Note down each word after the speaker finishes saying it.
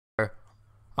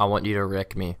I want you to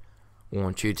wreck me. I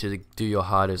want you to do your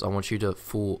hardest. I want you to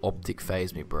full optic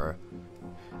phase me, bro.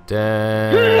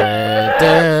 Dun,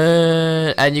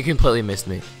 dun, and you completely missed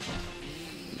me.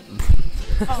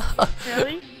 Oh,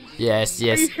 really? Yes.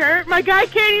 Are you sure? My guy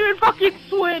can't even fucking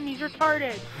swim. He's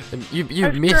retarded. You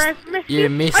missed. I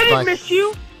didn't miss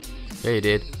you. Yeah, you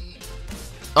did.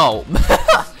 Oh.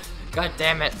 God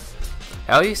damn it.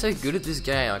 How are you so good at this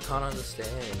game? I can't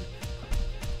understand.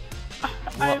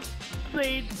 I've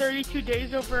played 32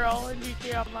 days overall in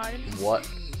GTA Online. What?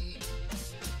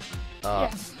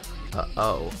 Yeah.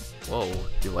 Oh. Whoa.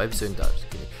 Your wave soon died. Just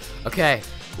kidding. Okay.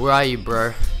 Where are you,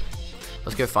 bro?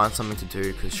 Let's go find something to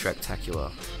do, because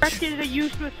Shrektacular. Shrek is a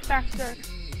useless factor.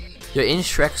 You're in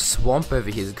Shrek's swamp over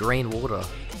here. There's green water.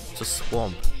 It's a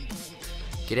swamp.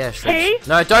 Get out of Shrek. Hey?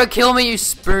 No, don't kill me, you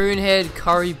spoonhead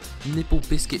curry nipple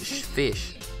biscuit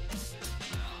fish.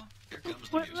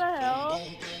 What the hell?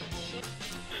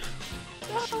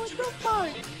 No, it's so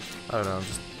fine. I don't know, I'm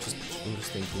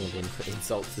just thinking of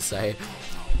insults to say.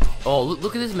 Oh,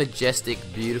 look at this majestic,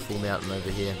 beautiful mountain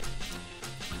over here.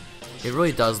 It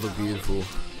really does look beautiful.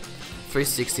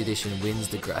 360 edition wins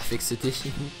the graphics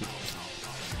edition.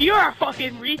 You're a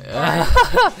fucking retard.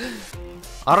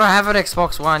 I don't have an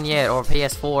Xbox One yet, or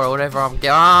PS4, or whatever.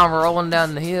 I'm rolling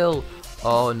down the hill.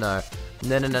 Oh no.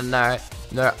 No.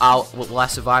 Will I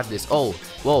survive this? Oh,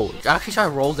 whoa. Actually, should I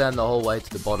roll down the whole way to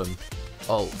the bottom?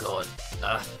 Oh god.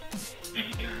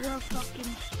 You're a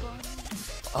fucking sponge.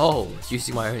 Oh,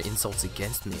 using my own insults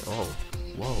against me. Oh,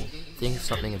 whoa. Think of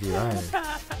something of your own.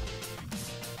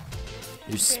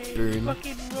 You spoon.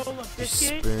 Fucking roll a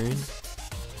biscuit.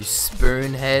 You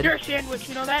spoonhead. You're a sandwich,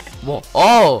 you know that? What?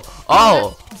 Oh!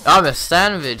 I'm a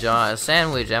sandwich,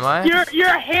 am I? You're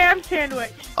a ham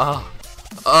sandwich. No,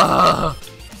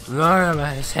 I'm a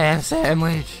ham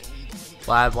sandwich.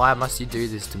 Why must you do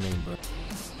this to me, bro?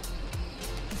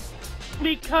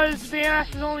 Because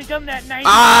Vanass has only done that 90.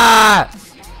 Ah!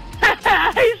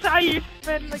 I saw you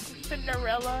spin like a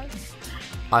Cinderella.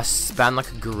 I span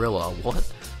like a gorilla.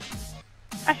 What?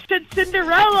 I said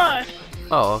Cinderella.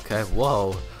 Oh, okay.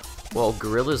 Whoa. Well,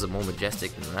 gorillas are more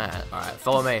majestic than that. Alright,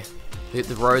 follow me.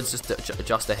 The road's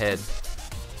just ahead.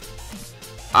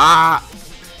 Ah!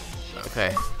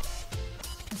 Okay.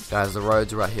 Guys, the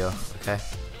road's right here, okay?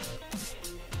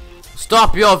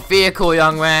 Stop your vehicle,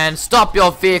 young man! Stop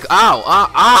your vehicle!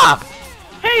 Ow!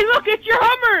 Hey, look, it's your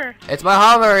Hummer! It's my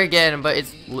Hummer again, but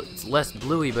it's less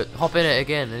bluey, but hop in it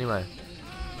again, anyway.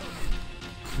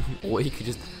 Or you could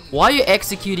just... Why are you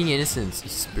executing innocents, you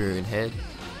spoonhead?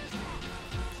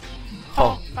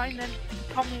 Oh, fine then.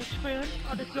 Call me a spoon.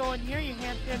 I'll just go in here, you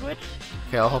ham sandwich.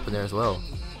 Okay, I'll hop in there as well.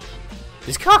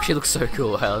 This car actually looks so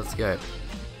cool. Hey, let's go.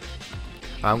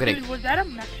 I'm gonna... Dude, was that a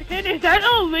Mexican? Is that an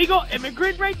illegal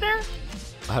immigrant right there?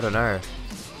 I don't know.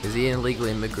 Is he an illegal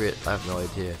immigrant? I have no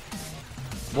idea.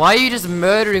 Why are you just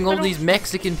murdering all these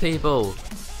Mexican people?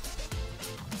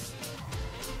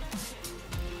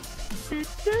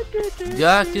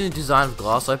 Yeah, it's in a design of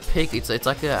glass. I picked. It's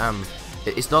like a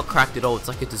It's not cracked at all. It's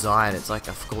like a design. It's like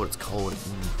I forgot what it's called.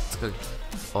 It's like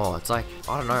it's like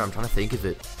I don't know. I'm trying to think of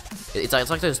it. It's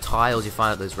like those tiles you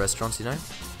find at those restaurants. You know,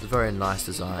 it's a very nice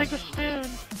design. It's like a spoon.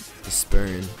 A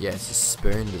spoon. Yeah, it's a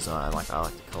spoon design. Like I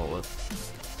like to call it.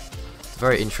 It's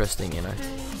very interesting. You know.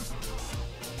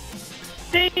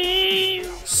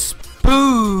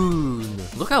 Spoon.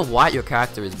 Look how white your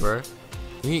character is, bro.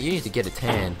 You need to get a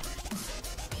tan.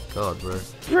 God, bro.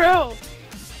 Bro.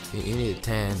 You need a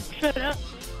tan. Shut up.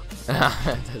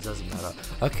 That doesn't matter.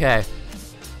 Okay.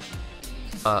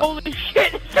 Holy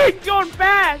shit, this thing's going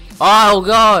fast! Oh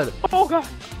god! Oh god.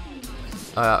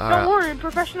 Alright. Don't worry, I'm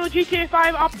professional GTA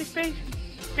 5 optic face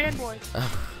fanboy.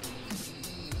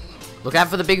 Look out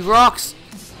for the big rocks!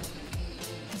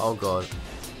 Oh god.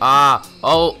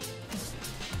 Oh.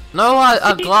 No,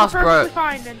 a glass broke.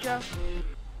 Fine, Ninja.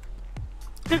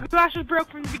 The glass was broke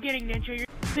from the beginning, Ninja.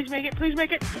 Please make it, please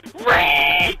make it.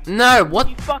 No, what?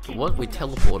 You What? We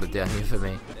teleported down here for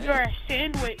me. You're a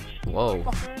sandwich. Whoa.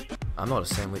 Fucker. I'm not a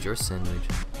sandwich, you're a sandwich.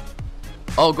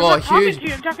 Oh god, huge.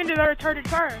 I'm talking to the retarded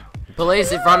car.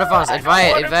 Police in front of us.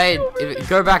 Invade.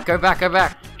 Go back.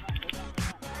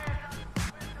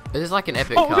 This is like an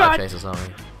epic car chase or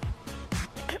something.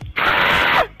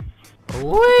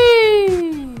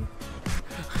 Whee!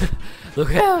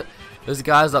 Look out! There's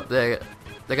guys up there.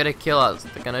 They're gonna kill us.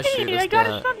 They're gonna shoot us I got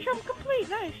down. a stun jump complete.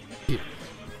 Nice.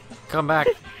 Come back.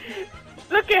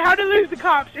 Look at how to lose the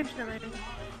cops instantly.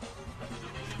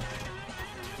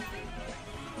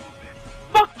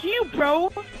 Fuck you, bro.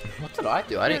 What did I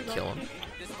do? I didn't kill him.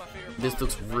 This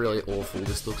looks really awful.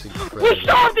 This looks We incredible.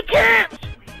 solved the camps.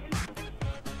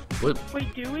 What?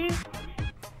 Wait, do we?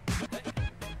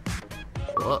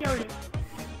 What? Yo,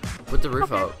 Put the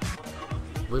roof Okay. up.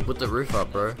 Put the roof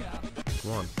up, bro.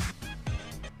 Come on.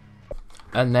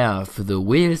 And now for the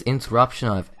weirdest interruption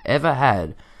I've ever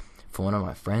had for one of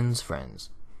my friend's friends.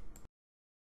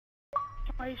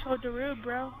 why you so rude,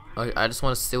 bro? I just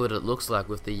want to see what it looks like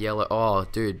with the yellow. Oh,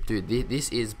 dude, this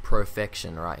is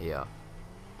perfection right here.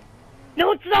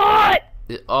 No, it's not.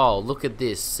 Oh, look at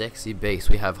this sexy beast.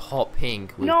 We have hot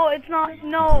pink. With No, it's not.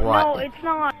 No, bright- no, it's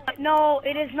not. No,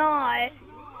 it is not.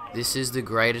 This is the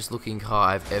greatest looking car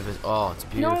I've ever. Oh, it's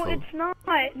beautiful. No, it's not.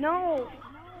 No,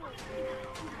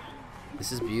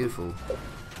 This is beautiful.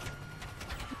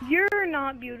 you're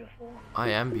not beautiful. I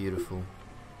am beautiful.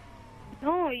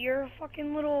 No, you're a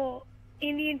fucking little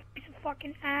Indian piece of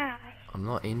fucking ass. I'm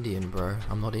not Indian, bro.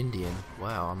 I'm not Indian.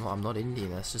 Wow, I'm not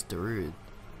Indian. That's just rude.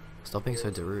 Stop being so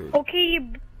rude. Okay,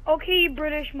 you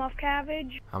British muff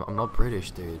cabbage. I'm not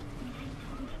British, dude.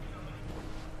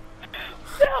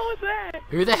 What the hell was that?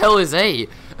 Who the hell is he?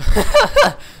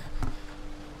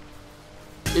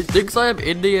 It thinks I am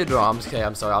Indian. No, I'm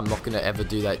sorry. I'm not gonna ever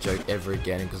do that joke ever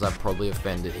again because I've probably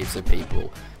offended heaps of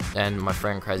people. And my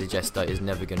friend Crazy Jester is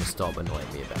never gonna stop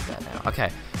annoying me about that now. Okay,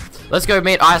 let's go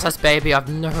meet ISS Baby. I've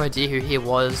no idea who he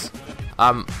was.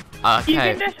 You Okay.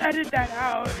 can just edit that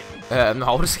out. No,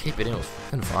 I'll just keep it in. It was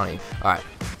fucking funny. Alright,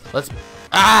 let's.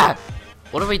 Ah!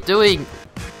 What are we doing?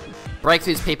 Break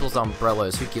these people's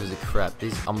umbrellas. Who gives a crap?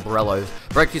 These umbrellas.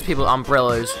 Break these people's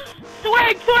umbrellas.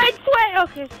 Swag, swag, swag.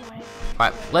 Okay, swag.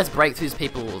 Alright, let's break these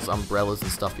people's umbrellas and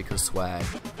stuff because swag.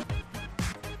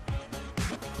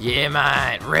 Yeah,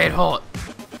 man. Red hot.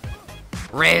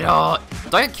 Red hot.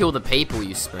 Don't kill the people,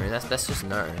 you spoon. That's just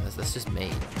no. That's just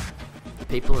mean. The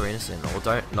people are innocent. Or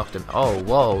don't knock them. Oh,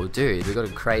 whoa, dude. We got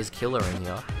a crazed killer in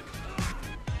here.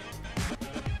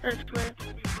 Earthquake.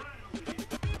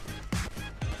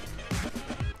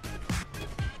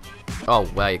 Oh,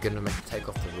 wow, you're gonna make me take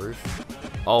off the roof?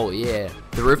 Oh, yeah.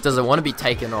 The roof doesn't want to be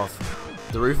taken off.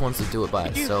 The roof wants to do it by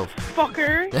You itself.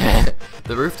 fucker.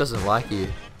 The roof doesn't like you.